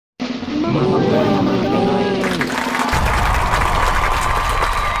What's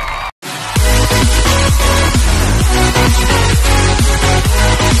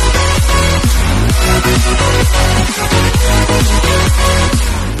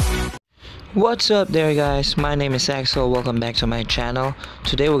up there guys, my name is Axel, welcome back to my channel.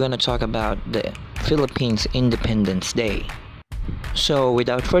 Today we're gonna talk about the Philippines Independence Day. So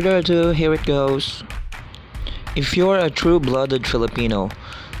without further ado, here it goes. If you're a true-blooded Filipino,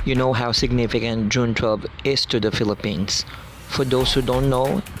 you know how significant June 12 is to the Philippines. For those who don't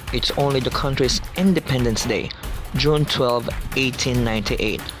know, it's only the country's Independence Day. June 12,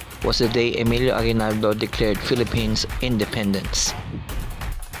 1898 was the day Emilio Aguinaldo declared Philippines independence.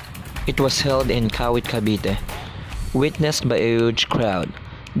 It was held in Kawit, Cavite, witnessed by a huge crowd.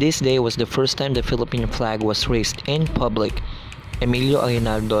 This day was the first time the Philippine flag was raised in public. Emilio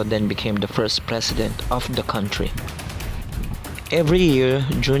Aguinaldo then became the first president of the country. Every year,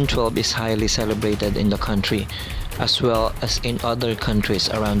 June 12 is highly celebrated in the country, as well as in other countries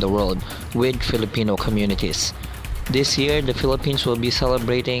around the world with Filipino communities. This year, the Philippines will be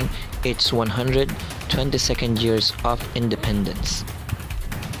celebrating its 122nd years of independence.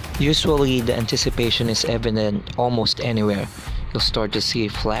 Usually, the anticipation is evident almost anywhere. You'll start to see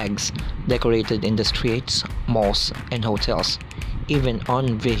flags decorated in the streets, malls, and hotels, even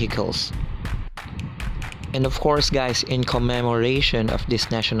on vehicles. And of course guys, in commemoration of this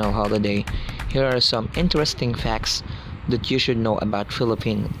national holiday, here are some interesting facts that you should know about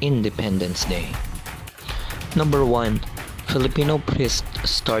Philippine Independence Day. Number 1. Filipino priests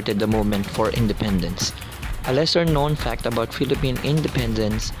started the movement for independence. A lesser known fact about Philippine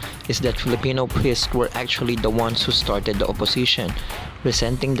independence is that Filipino priests were actually the ones who started the opposition,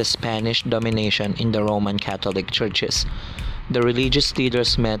 resenting the Spanish domination in the Roman Catholic churches. The religious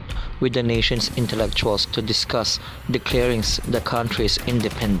leaders met with the nation's intellectuals to discuss declaring the country's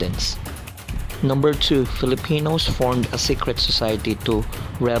independence. Number 2. Filipinos formed a secret society to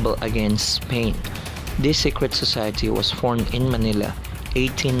rebel against Spain. This secret society was formed in Manila,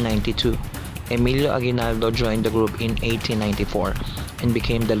 1892. Emilio Aguinaldo joined the group in 1894 and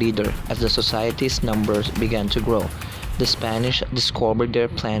became the leader as the society's numbers began to grow. The Spanish discovered their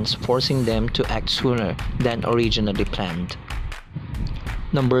plans, forcing them to act sooner than originally planned.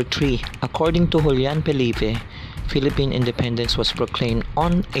 Number 3. According to Julian Felipe, Philippine independence was proclaimed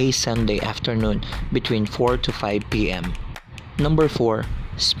on a Sunday afternoon between 4 to 5 p.m. Number 4.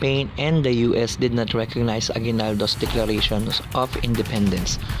 Spain and the US did not recognize Aguinaldo's declarations of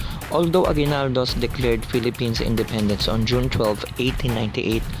independence. Although Aguinaldo declared Philippines independence on June 12,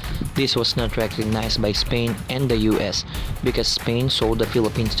 1898, this was not recognized by Spain and the US because Spain sold the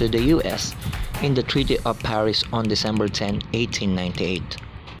Philippines to the US in the Treaty of Paris on December 10, 1898.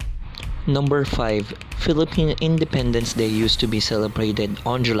 Number 5. Philippine Independence Day used to be celebrated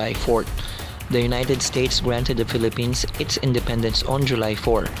on July 4th. The United States granted the Philippines its independence on July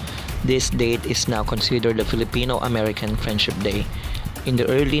 4. This date is now considered the Filipino-American Friendship Day. In the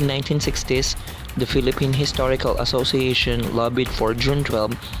early 1960s, the Philippine Historical Association lobbied for June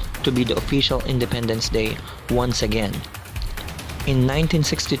 12 to be the official Independence Day once again. In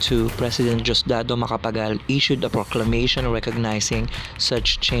 1962, President Diosdado Macapagal issued a proclamation recognizing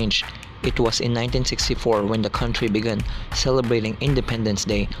such change. It was in 1964 when the country began celebrating Independence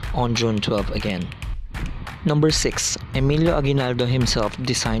Day on June 12 again. Number 6. Emilio Aguinaldo himself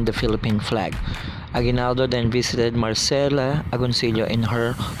designed the Philippine flag. Aguinaldo then visited Marcela Agoncillo in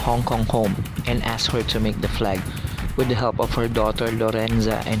her Hong Kong home and asked her to make the flag. With the help of her daughter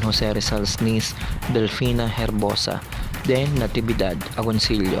Lorenza and Jose Rizal's niece Delfina Herbosa, then Natividad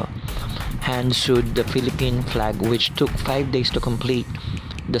Agoncillo, hand-sewed the Philippine flag, which took 5 days to complete.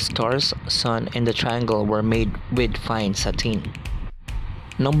 The stars, sun, and the triangle were made with fine satin.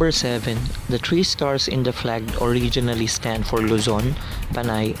 Number 7. The 3 stars in the flag originally stand for Luzon,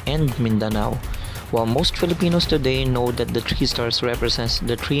 Panay, and Mindanao. While most Filipinos today know that the 3 stars represents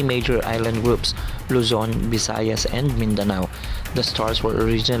the 3 major island groups, Luzon, Visayas, and Mindanao, the stars were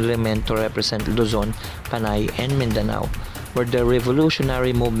originally meant to represent Luzon, Panay, and Mindanao, where the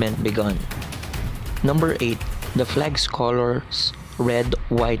revolutionary movement began. Number 8. The flag's colors, red,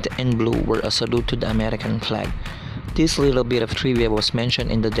 white, and blue, were a salute to the American flag. This little bit of trivia was mentioned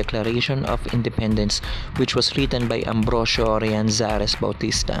in the Declaration of Independence, which was written by Ambrosio Rianzares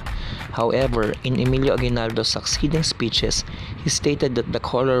Bautista. However, in Emilio Aguinaldo's succeeding speeches, he stated that the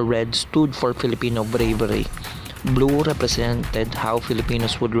color red stood for Filipino bravery. Blue represented how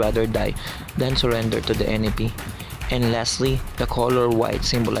Filipinos would rather die than surrender to the NEP. And lastly, the color white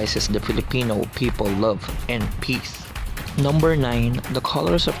symbolizes the Filipino people love and peace. Number 9. The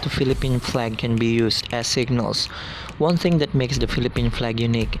colors of the Philippine flag can be used as signals. One thing that makes the Philippine flag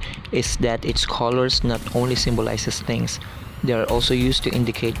unique is that its colors not only symbolizes things, they are also used to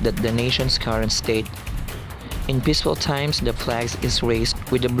indicate that the nation's current state. In peaceful times, the flag is raised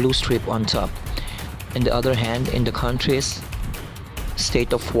with a blue strip on top. On the other hand, in the country's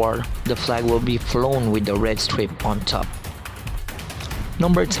state of war, the flag will be flown with a red strip on top.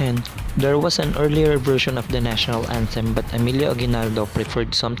 Number 10. There was an earlier version of the national anthem, but Emilio Aguinaldo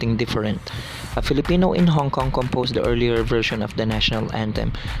preferred something different. A Filipino in Hong Kong composed the earlier version of the national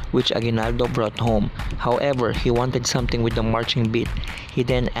anthem, which Aguinaldo brought home. However, he wanted something with the marching beat. He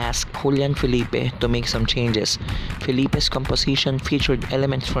then asked Julian Felipe to make some changes. Felipe's composition featured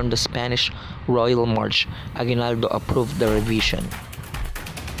elements from the Spanish Royal March. Aguinaldo approved the revision.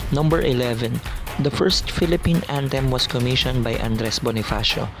 Number 11. The first Philippine anthem was commissioned by Andres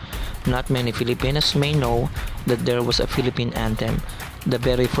Bonifacio. Not many Filipinos may know that there was a Philippine anthem, the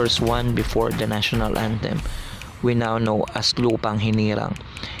very first one before the national anthem, we now know as Lupang Hinirang.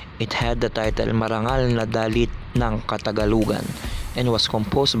 It had the title Marangal na Dalit ng Katagalugan and was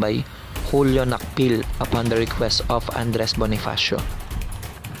composed by Julio Nakpil upon the request of Andres Bonifacio.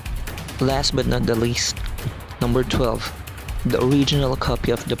 Last but not the least, number 12. The original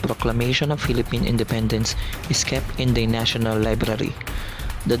copy of the Proclamation of Philippine Independence is kept in the National Library.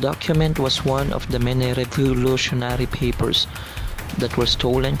 The document was one of the many revolutionary papers that were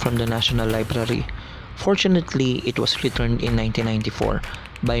stolen from the National Library. Fortunately, it was returned in 1994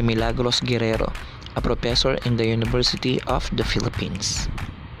 by Milagros Guerrero, a professor in the University of the Philippines.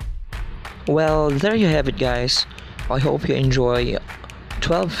 Well, there you have it, guys. I hope you enjoy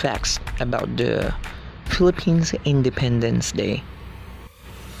 12 facts about the Philippines Independence Day.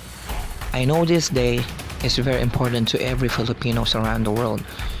 I know this day is very important to every Filipinos around the world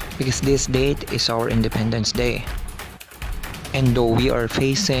because this date is our Independence Day. And though we are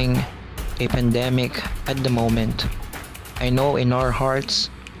facing a pandemic at the moment, I know in our hearts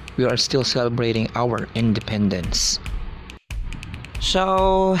we are still celebrating our independence.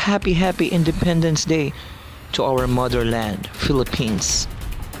 So happy Independence Day to our motherland, Philippines.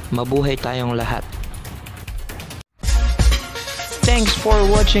 Mabuhay tayong lahat. Thanks for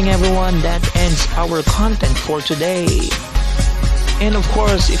watching, everyone. That ends our content for today. And of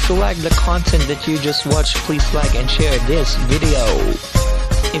course, if you like the content that you just watched, please like and share this video.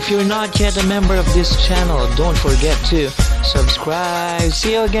 If you're not yet a member of this channel, don't forget to subscribe.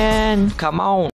 See you again. Come on.